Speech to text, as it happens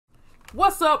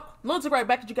What's up? Lunatic right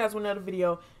back at you guys with another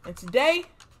video, and today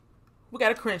we got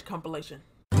a cringe compilation.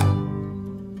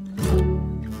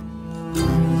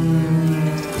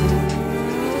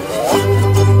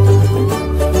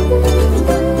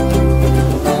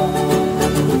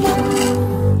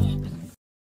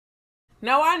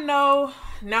 Now I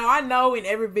know in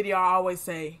every video I always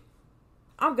say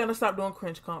I'm gonna stop doing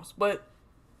cringe comps, but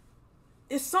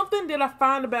it's something that I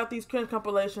find about these cringe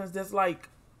compilations that's like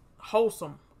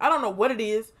wholesome. I don't know what it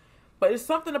is, but it's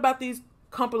something about these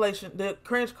the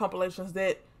cringe compilations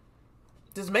that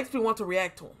just makes me want to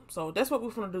react to them. So that's what we're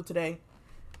gonna do today.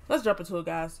 Let's jump into it,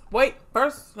 guys. Wait,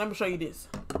 first let me show you this.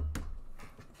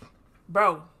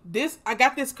 Bro, I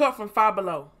got this cut from Five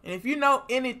Below. And if you know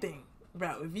anything,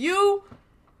 bro, if you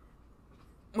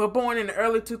were born in the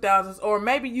early 2000s, or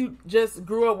maybe you just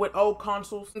grew up with old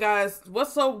consoles, guys,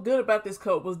 what's so good about this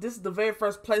cup was this is the very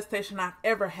first PlayStation I've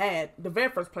ever had. The very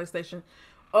first PlayStation.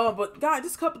 But guys,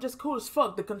 this cup is just cool as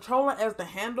fuck. The controller as the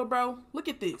handle, bro. Look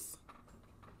at this.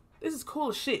 This is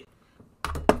cool as shit.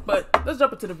 But let's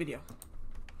jump into the video.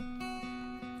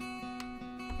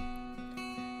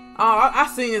 Oh,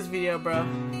 I seen this video, bro.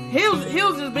 He was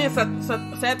just being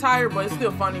satire, but it's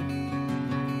still funny.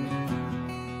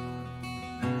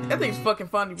 That thing's fucking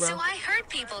funny, bro. So I heard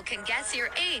people can guess your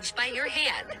age by your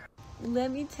hand.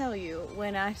 Let me tell you,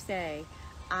 when I say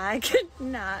I could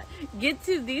not get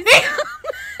to these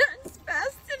comments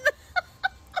fast enough.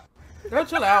 Girl,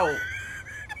 chill out.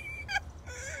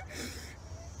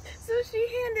 So she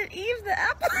handed Eve the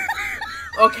apple.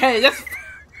 Okay,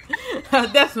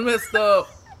 that's messed up.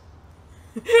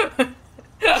 Bro,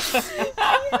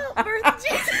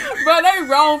 they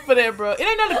wrong for that, bro. It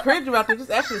ain't nothing cringe about it. It's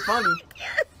just actually funny.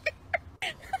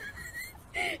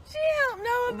 She helped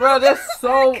Noah. Bro, that's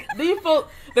so...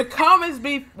 The comments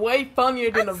be way funnier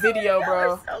than the video,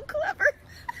 bro. So clever.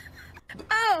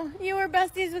 Oh, you were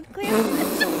besties with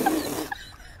Cleopatra.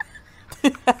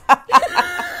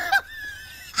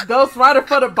 Ghostwriter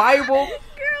for the Bible. Girl,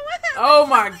 what happened? Oh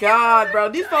my god, bro.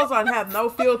 These folks don't have no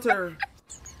filter.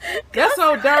 That's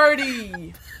so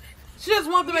dirty. She just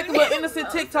wanted to make a little innocent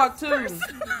TikTok too.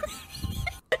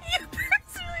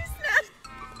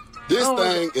 This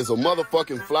thing is a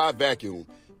motherfucking fly vacuum.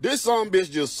 This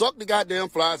bitch just sucked the goddamn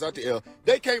flies out the air.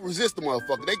 They can't resist the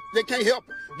motherfucker. They can't help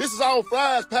it. This is all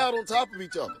flies piled on top of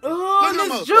each other. Oh,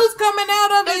 there's juice coming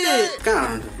out of it.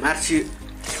 God, Matthew.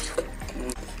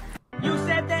 You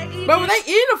said they eat. But were they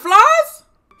eating the flies?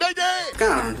 They did.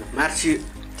 God, Matthew.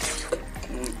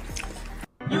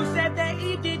 You said they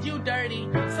eat, did you dirty?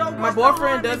 So my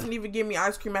boyfriend doesn't even give me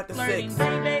ice cream after 6.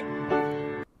 No.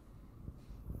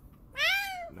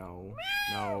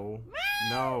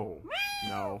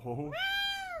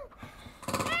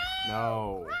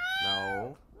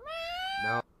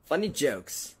 Funny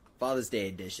jokes. Father's Day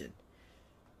edition.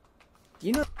 Do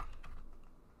you know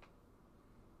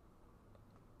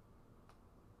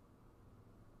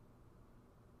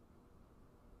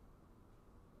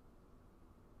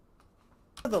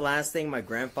the last thing my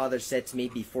grandfather said to me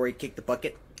before he kicked the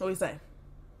bucket? What do you say?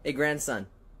 Hey grandson,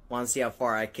 wanna see how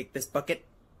far I kick this bucket?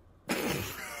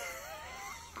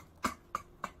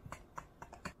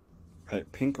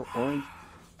 Right, pink or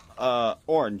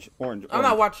orange? Orange. I'm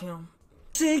not watching him.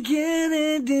 Yeah,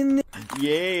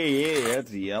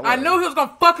 that's yellow. I knew he was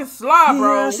gonna fucking slide,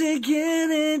 bro. Are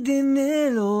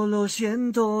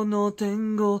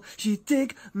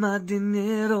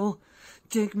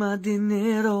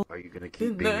you gonna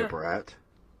keep being a brat?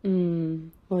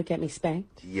 Will it get me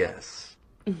spanked? Yes.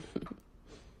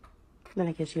 Then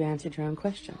I guess you answered your own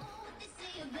question.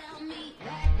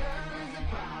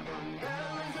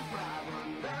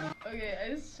 Okay, I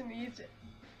just need to...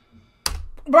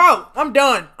 Bro, I'm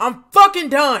done. I'm fucking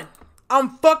done.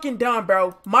 I'm fucking done,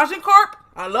 bro. Majin Carp,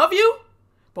 I love you,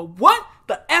 but what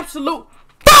the absolute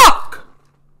fuck?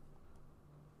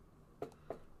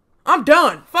 I'm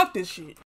done. Fuck this shit.